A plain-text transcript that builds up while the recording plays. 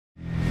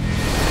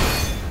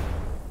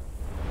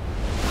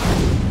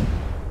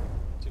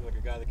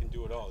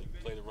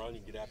play the run,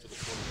 you get after the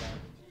quarterback.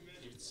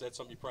 Is that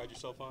something you pride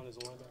yourself on as a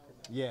linebacker?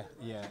 Yeah,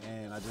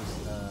 and I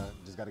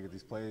just got to get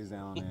these plays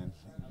down and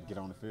get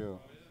on the field.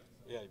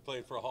 Yeah, you're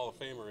playing for a Hall of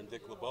Famer in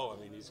Dick LeBeau.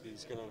 I mean, he's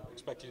going to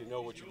expect you to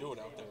know what you're doing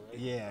out there, right?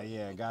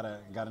 Yeah,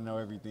 gotta know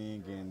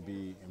everything and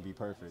be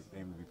perfect.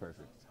 Aim to be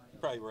perfect. You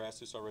probably were asked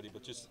this already,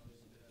 but just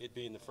it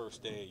being the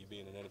first day, you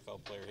being an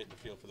NFL player, hitting the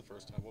field for the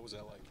first time, what was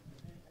that like?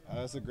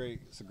 It's a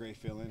great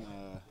feeling.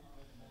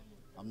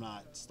 I'm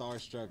not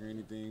starstruck or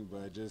anything,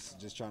 but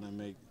just trying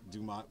to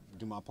do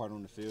my part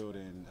on the field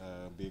and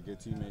be a good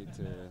teammate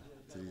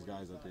to these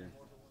guys up here.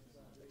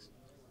 Thanks,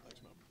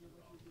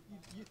 man.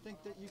 You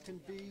think that you can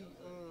be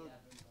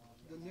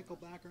the nickel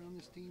backer on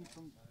this team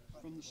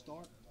from the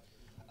start?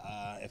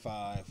 If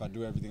I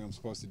do everything I'm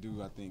supposed to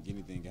do, I think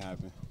anything can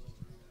happen.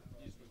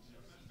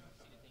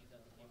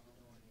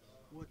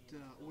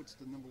 What's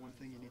the number one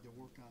thing you need to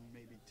work on,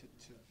 maybe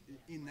to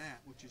in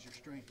that, which is your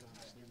strength,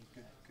 obviously,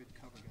 good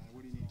cover guy?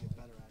 What do you need to get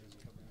better at as a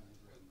cover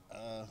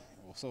guy?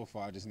 Well, so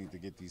far I just need to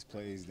get these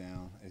plays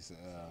down. It's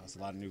a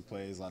lot of new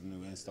plays, a lot of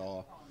new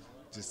install.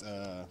 Just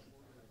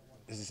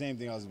it's the same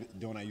thing I was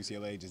doing at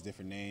UCLA, just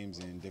different names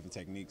and different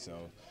techniques.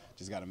 So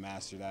just got to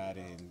master that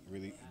and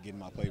really get in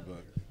my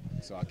playbook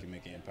so I can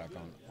make an impact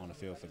on the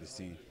field for this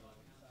team.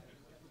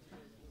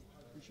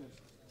 Appreciate it.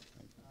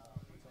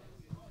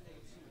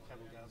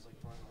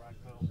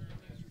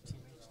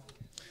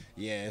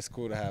 Yeah, it's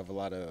cool to have a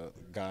lot of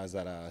guys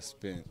that I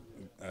spent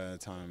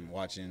time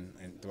watching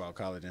and throughout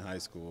college and high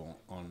school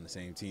on the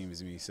same team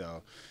as me.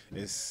 So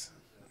it's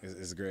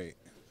great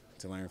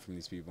to learn from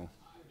these people.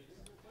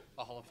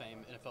 A Hall of Fame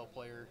NFL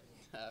player,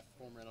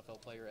 former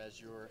NFL player, as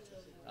your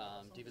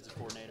defensive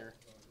coordinator.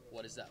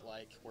 What is that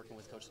like working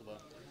with Coach LeBeau?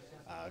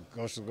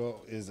 Coach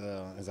LeBeau is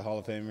a Hall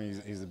of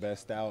Famer. He's the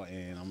best out,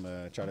 and I'm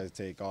gonna try to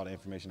take all the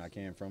information I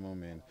can from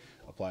him and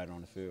apply it on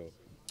the field.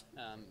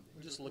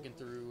 Just looking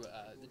through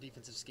the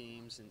defensive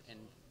schemes and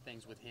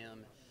things with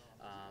him,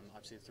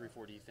 obviously the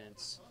 3-4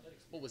 defense.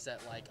 What was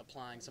that like,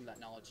 applying some of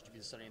that knowledge that you've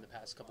been studying the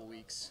past couple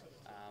weeks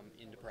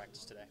into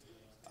practice today?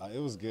 It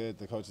was good.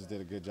 The coaches did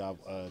a good job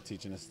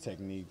teaching us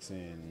techniques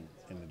and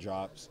the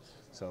drops.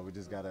 So we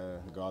just got to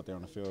go out there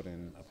on the field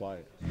and apply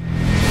it.